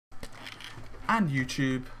and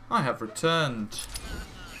YouTube, I have returned.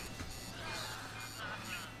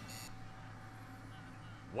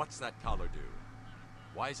 What's that collar do?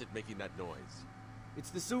 Why is it making that noise? It's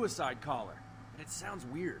the suicide collar, and it sounds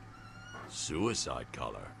weird. Suicide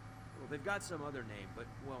collar? Well, they've got some other name, but,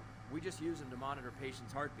 well, we just use them to monitor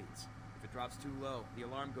patients' heartbeats. If it drops too low, the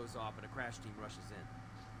alarm goes off and a crash team rushes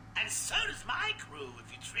in. And so does my crew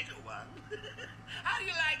if you trigger one. How do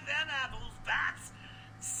you like them apples, bats?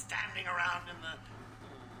 Standing around in the...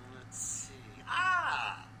 let's see...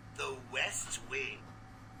 Ah! The West Wing.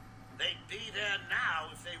 They'd be there now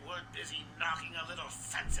if they weren't busy knocking a little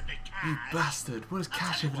sense into Cash. You bastard, what has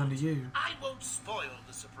Cash ever done to you? I won't spoil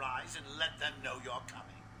the surprise and let them know you're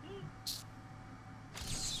coming.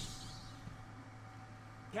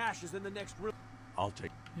 Cash is in the next room. I'll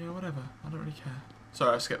take... Yeah, whatever. I don't really care.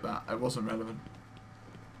 Sorry, I skipped that. It wasn't relevant.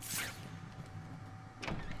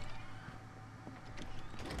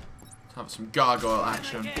 Let's have some gargoyle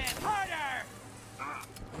action. Harder!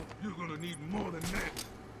 You're gonna need more than that.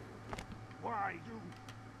 Why, you...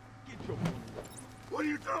 Get your... What are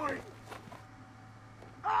you doing?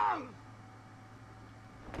 Ah!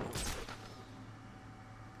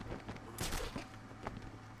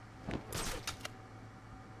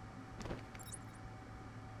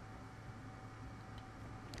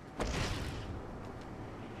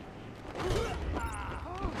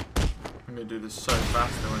 I'm gonna do this so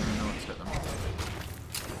fast I won't even know what to hit them.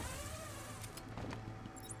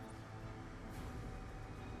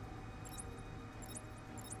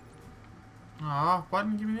 Ah, why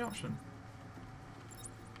didn't you give me the option?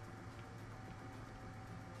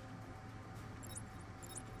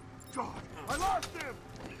 God, I lost him!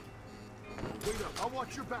 Wait up, I'll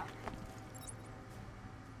watch your back.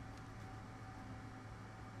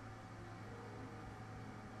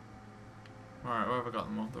 Alright, where have I got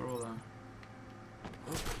them all? They're all there.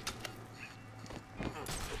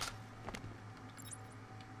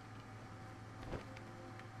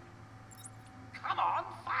 Come on,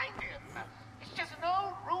 find him. It's just an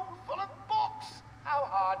old room full of books. How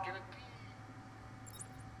hard can it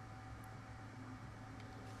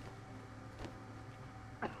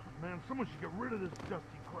be? Man, someone should get rid of this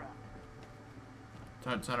dusty crap.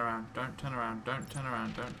 Don't turn around, don't turn around, don't turn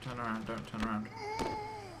around, don't turn around, don't turn around.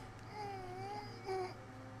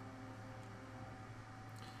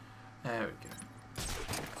 There we go.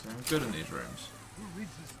 So I'm good in these rooms. Who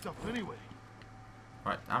reads this stuff anyway?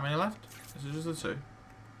 Right, how many left? This is just the two.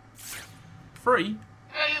 3? You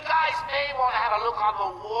guys may want to have a look on the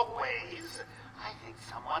walkways. I think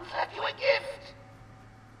someone's left you a gift.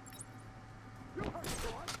 You heard it,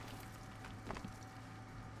 boy.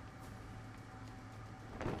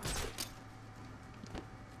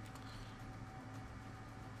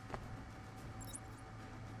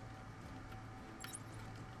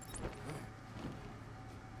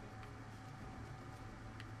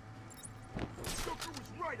 Joker was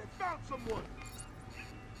right. I found someone.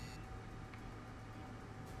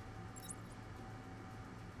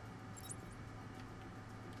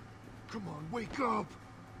 Come on, wake up!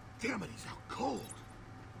 Damn it, he's out cold.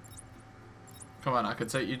 Come on, I could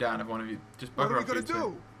take you down if one of you just What bugger are we off gonna you two.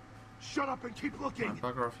 do? Shut up and keep looking. Right,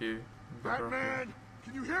 bugger off you. Bugger off you. Batman,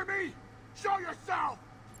 can you hear me? Show yourself!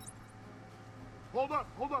 Hold up,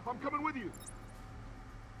 I'm coming with you.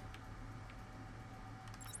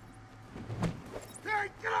 Hey,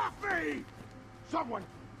 get off me! Someone!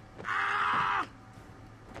 Ah!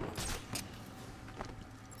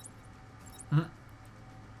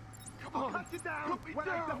 Come on, cut you down when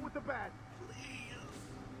I'm done with the bat. Please.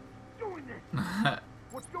 Doing this.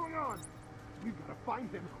 What's going on? We've got to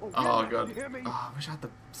find him. Oh god. You hear me? Oh, I wish I had the...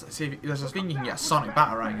 See, there's this thing you can get a sonic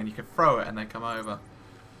batarang and you can throw it and they come over.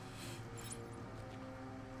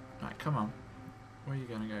 Right, come on. Where are you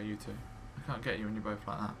going to go, you two? I can't get you when you're both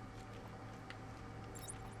like that.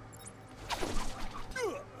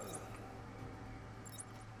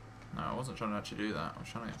 No, I wasn't trying to actually do that. I was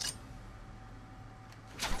trying to...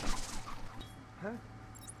 Huh?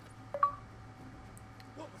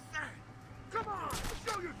 What was that? Come on,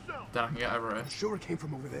 show yourself! Then I can get over it. Sure it came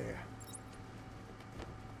from over there.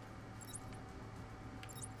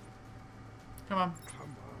 Come on. Come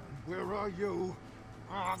on, where are you?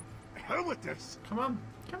 Hell with this! Come on.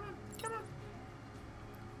 Come on. Come on.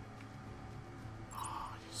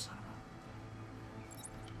 Oh, you son of a...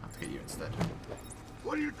 I have to get you instead.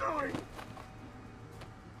 What are you doing?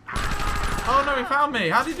 Oh no, he found me.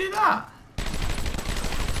 How did he do that?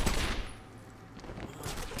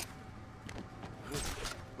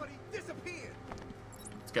 But he disappeared.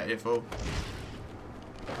 Let's get you, fool.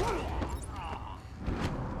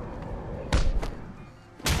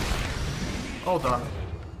 All done.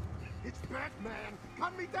 It's Batman!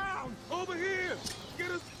 Cut me down! Over here!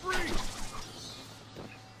 Get us free!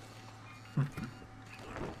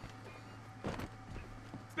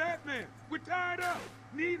 Batman! We're tied up!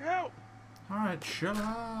 Need help! Alright, chill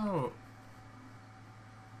out.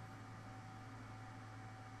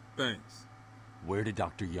 Thanks. Where did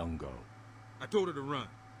Dr. Young go? I told her to run.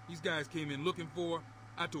 These guys came in looking for her.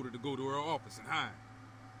 I told her to go to her office and hide.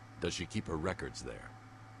 Does she keep her records there?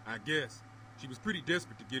 I guess. She was pretty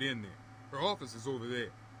desperate to get in there. Her office is over there.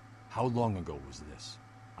 How long ago was this?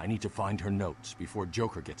 I need to find her notes before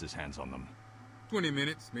Joker gets his hands on them. 20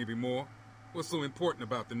 minutes, maybe more. What's so important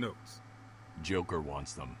about the notes? Joker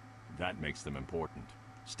wants them. That makes them important.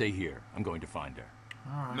 Stay here. I'm going to find her.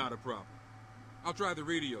 Alright. Not a problem. I'll try the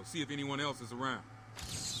radio, see if anyone else is around.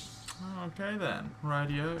 Okay then.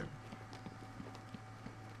 Radio.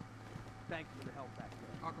 Thanks for the help back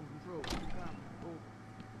there. Arkham Control, come.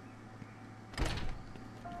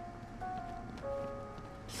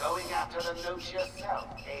 Going after the notes yourself,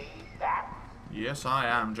 eh, Bat? Yes, I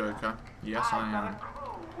am, Joker. Yes, I I've got am. a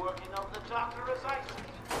crew working on the Doctor as I speak.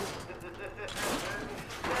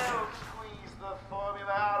 They'll squeeze the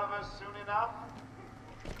formula out of us soon enough.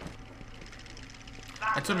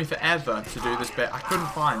 It took me forever to do this bit. I couldn't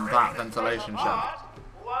find that ventilation shaft.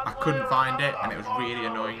 I couldn't find it, and it was really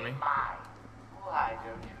annoying me. Why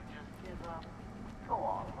don't you just give up? Go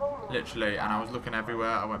on, roll over. Literally, and I was looking everywhere.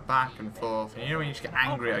 I went back and forth. And you know when you just get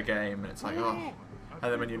angry at a game, and it's like, oh.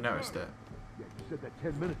 And then when you noticed it. Yeah, you said that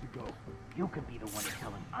 10 minutes ago. You can be the one to tell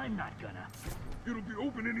him. I'm not gonna. It'll be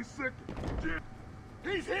open any second.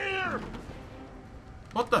 He's here!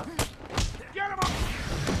 What the? Get him up!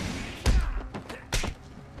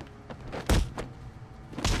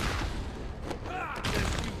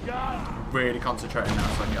 Really concentrating now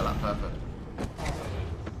so I can get that perfect.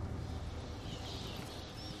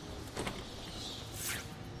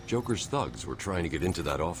 Joker's thugs were trying to get into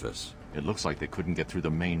that office. It looks like they couldn't get through the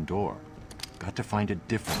main door. Got to find a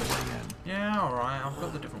different way in. Yeah, alright. I've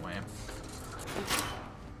got the different way in.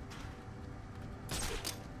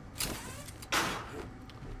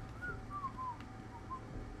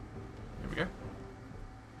 Here we go.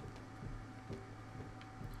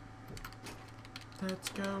 Let's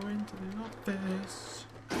go into the office.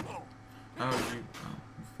 Oh, you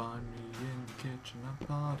find me in the kitchen at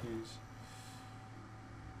parties.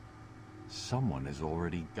 Someone has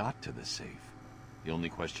already got to the safe. The only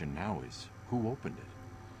question now is, who opened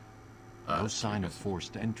it? No sign of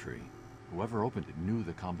forced entry. Whoever opened it knew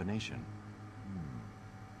the combination.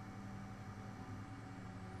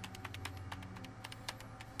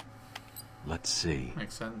 Let's see.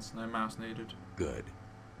 Makes sense. No mouse needed. Good.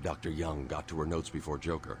 Dr. Young got to her notes before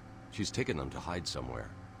Joker. She's taken them to hide somewhere.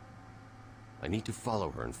 I need to follow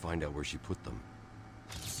her and find out where she put them.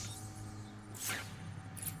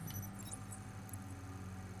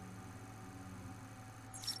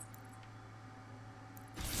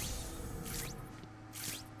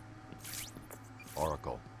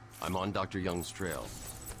 Oracle, I'm on Dr. Young's trail.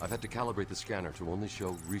 I've had to calibrate the scanner to only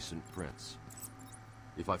show recent prints.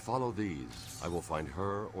 If I follow these, I will find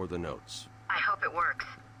her or the notes. I hope it works.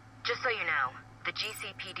 Just so you know, the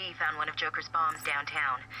GCPD found one of Joker's bombs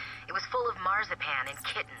downtown. It was full of marzipan and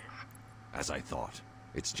kittens. As I thought,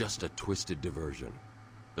 it's just a twisted diversion.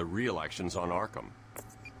 The real action's on Arkham.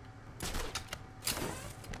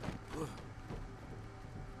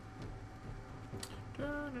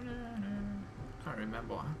 Can't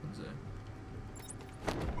remember what happens here.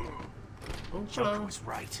 Oh, hello. was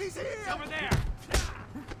right. He's here! Over there!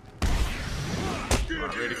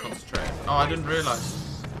 Right, really concentrate. Oh, I didn't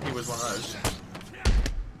realise he was one of those.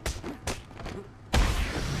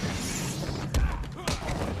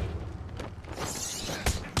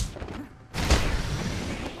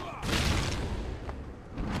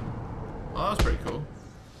 Oh, that was pretty cool.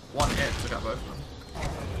 One hit took out both of them.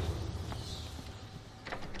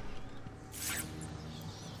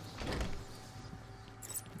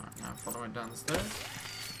 Right, now following down the stairs.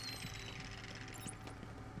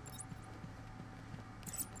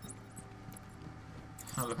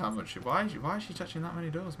 I love how much. Why is she touching that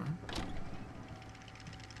many doors, man?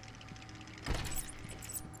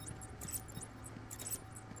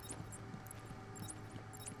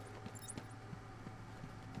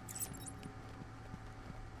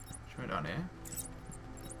 Should we go down here?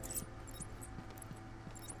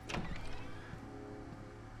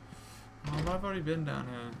 Oh, I've already been down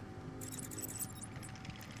here.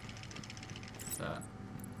 What's that?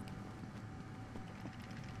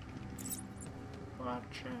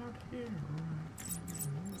 Watch out here.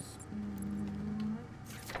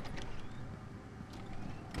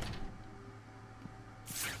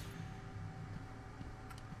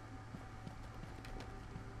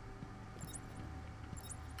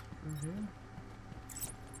 here.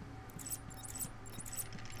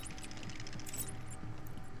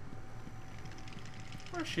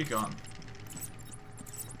 Where's she gone?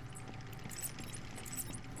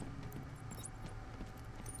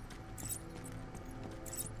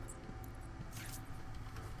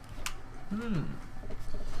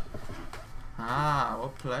 Ah,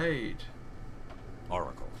 well played.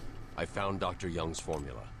 Oracle, I found Dr. Young's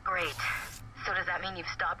formula. Great. So does that mean you've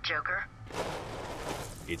stopped Joker?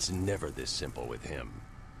 It's never this simple with him.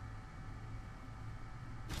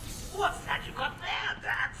 What's that you got there,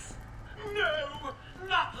 Bats? No,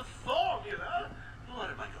 not the formula. What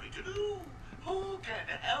am I going to do? Who can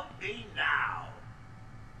help me now?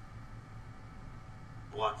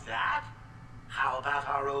 What's that? How about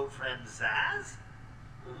our old friend Zaz?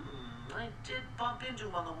 I did bump into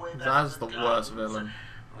him on the way back. Zaz's to the worst villain.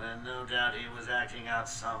 Well, no doubt he was acting out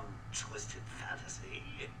some twisted fantasy.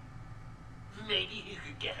 Maybe he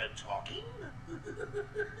could get her talking?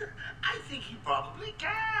 I think he probably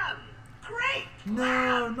can. Great!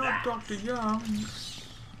 No, not Dr. Young.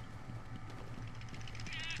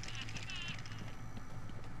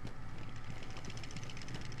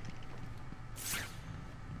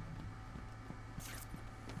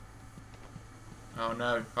 Oh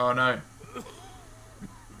no, oh no.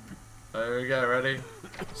 There we go, ready?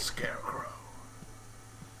 Scarecrow.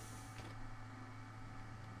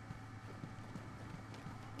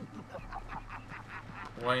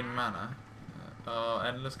 Wayne Manor. Oh,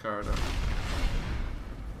 endless corridor.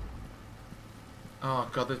 Oh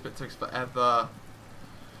god, this bit takes forever.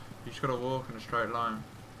 You just gotta walk in a straight line.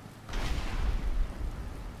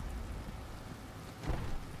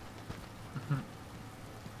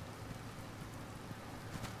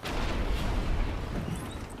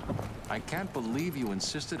 I can't believe you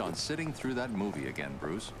insisted on sitting through that movie again,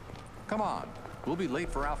 Bruce. Come on, we'll be late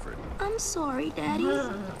for Alfred. I'm sorry, Daddy.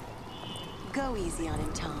 Go easy on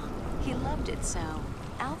him, Tom. He loved it so.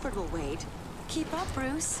 Alfred will wait. Keep up,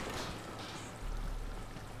 Bruce.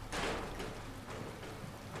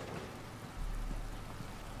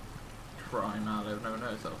 Crying out, I've never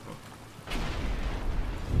noticed that before.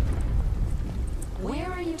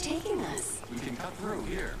 Where are you taking us? We can cut through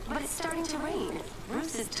here. But it's starting to rain.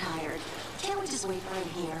 Bruce is tired. Can't we just wait for him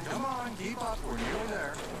here? Come on, keep up. We're nearly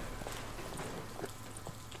there.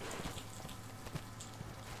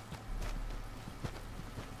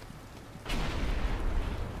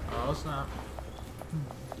 Oh snap.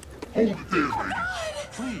 Hold it there, lady.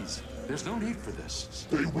 Please, there's no need for this.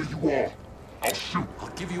 Stay where you are. I'll shoot. I'll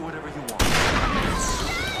give you whatever you want.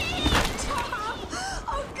 Tom!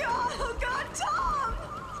 Oh God, Tom!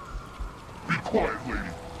 Be quiet, lady.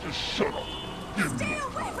 Just shut up. Give Stay me.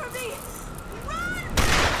 away from me! Run!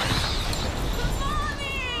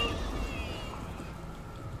 Mommy!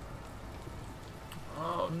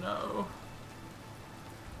 Oh no.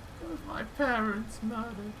 My parents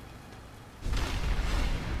murdered.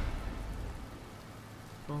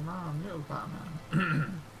 Well, now I'm little Batman.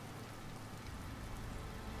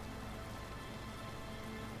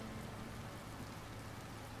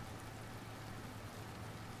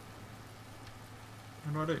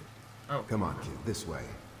 What do I do? Oh. Come on, kid, this way.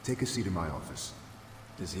 Take a seat in my office.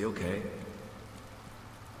 Is he okay?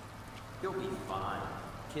 He'll be fine.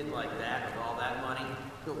 A kid like that with all that money,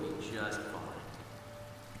 he'll be just fine.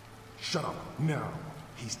 Shut up, now.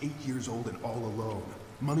 He's 8 years old and all alone.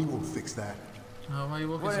 Money won't fix that. Oh, why are you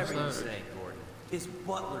walking Whatever so you slowly? say, Gordon. His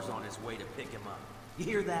butler's on his way to pick him up. You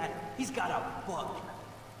hear that? He's got a butler.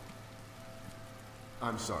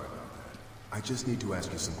 I'm sorry about that. I just need to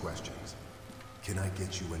ask you some questions. Can I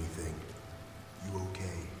get you anything? You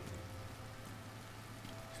okay?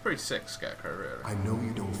 He's pretty sick, Scarecrow, really. I know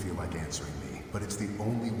you don't feel like answering me, but it's the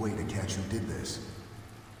only way to catch who did this.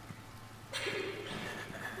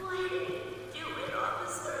 Why did you do it,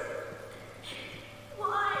 officer?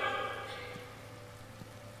 Why?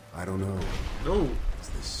 I don't know. No. It's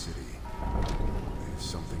this city. There's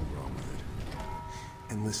something wrong with it.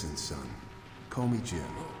 And listen, son. Call me Jim.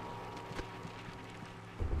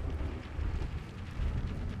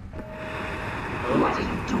 What are you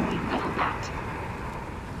doing, little bat?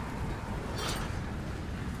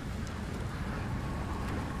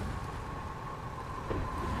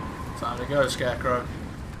 Time to go, Scarecrow.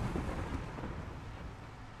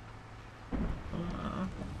 I'm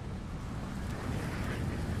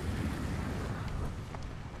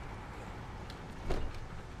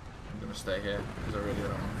gonna stay here because I really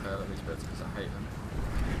don't want to fail at these bits because I hate them.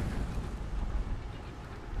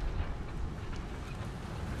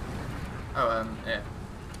 Oh, yeah.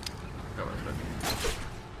 Go on, bit.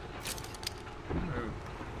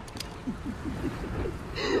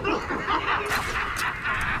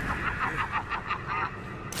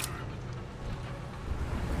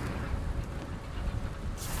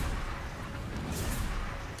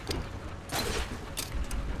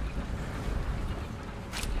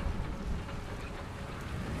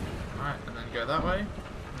 Go that way, and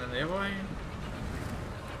then the other way.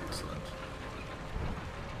 Excellent.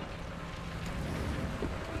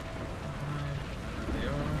 And the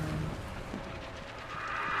other way.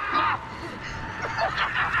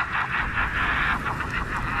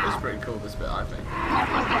 It's pretty cool, this bit, I think.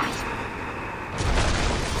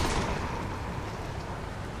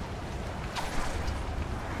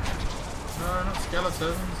 No, not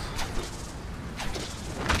skeletons.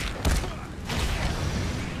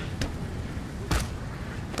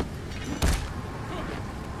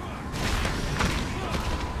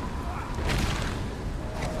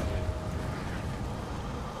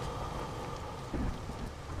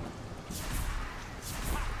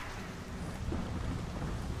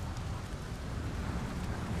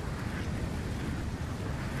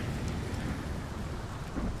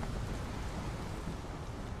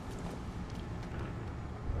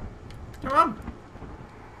 Come on!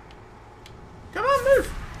 Come on, move!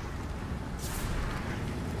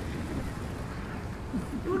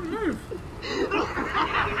 You wouldn't move.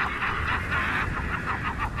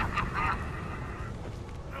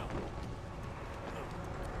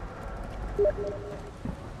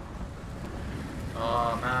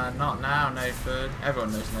 Oh man, not now, Nathan.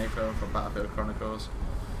 Everyone knows Nathan from Battlefield Chronicles.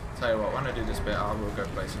 Tell you what, when I do this bit, I will go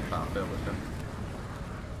play some Battlefield with him.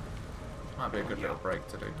 Might be a good little break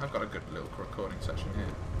to do. I've got a good little recording session here.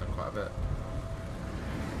 Done quite a bit.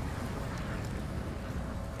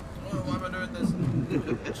 Oh, why am I doing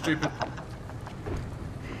this? Stupid.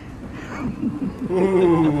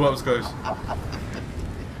 Ooh, that was close.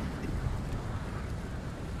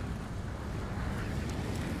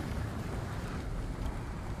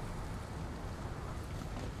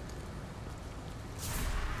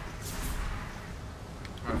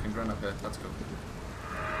 I can run up here. That's cool.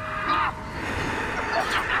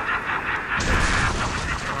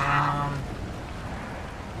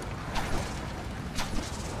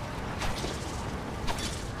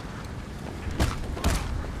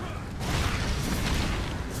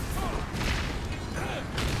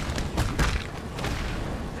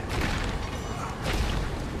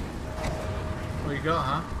 What you got,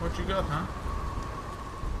 huh? What you got, huh?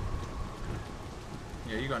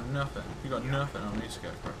 Yeah, you got nothing. You got nothing on me,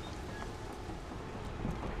 Scarecrow.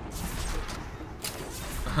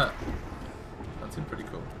 That's pretty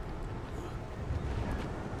cool.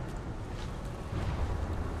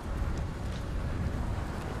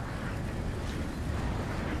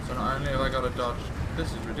 So not only have I got to dodge,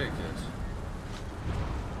 this is ridiculous.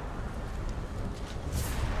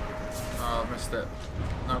 Oh, I missed it.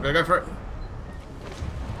 No, I'm gonna go for it.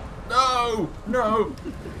 No! No!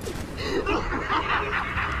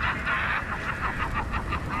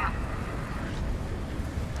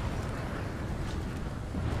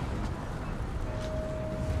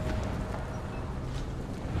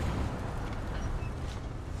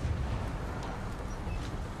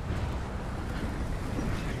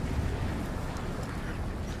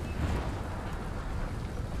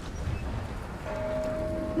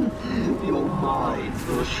 Your mind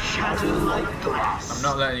will shatter like glass. I'm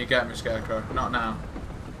not letting you get me, Scarecrow. Not now.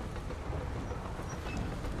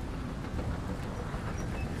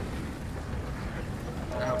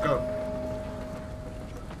 Now go.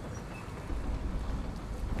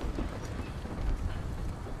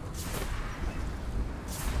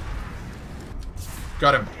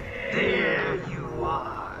 Got him. There you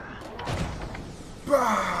are.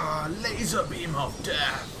 Bah! Laser beam of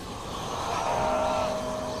death.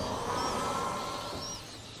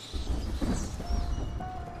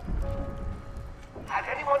 Has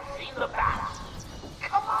anyone seen the bat?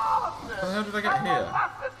 Come on! How did I get here? Must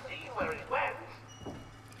have seen where it went.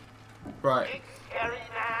 Right. Big scary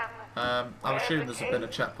man. I'll assume there's been a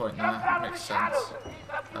checkpoint there. Makes sense.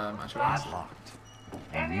 Actually, It's locked.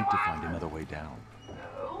 I need to find another way down.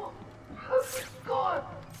 No. Good.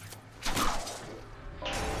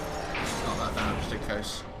 not that down, just in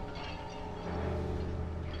case.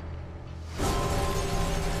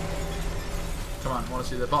 Come on, want to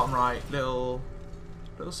see the bottom right, little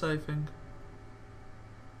save thing.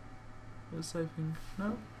 Little save thing.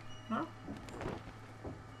 No? No?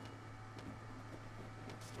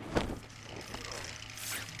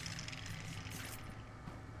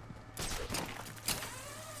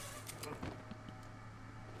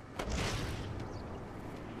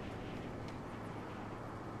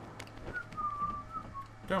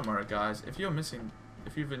 Don't worry guys, if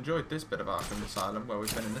you've enjoyed this bit of Arkham Asylum where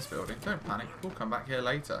we've been in this building, don't panic, we'll come back here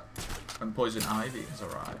later when Poison Ivy has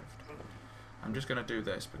arrived. I'm just going to do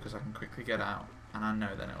this because I can quickly get out and I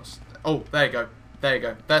know then it'll... Oh, there you go, there you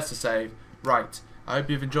go, that's the save. Right, I hope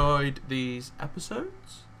you've enjoyed these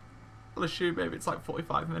episodes I'll assume maybe it's like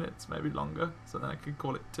 45 minutes, maybe longer, so then I can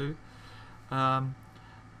call it 2.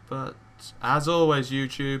 But as always,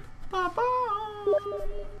 YouTube, bye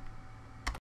bye.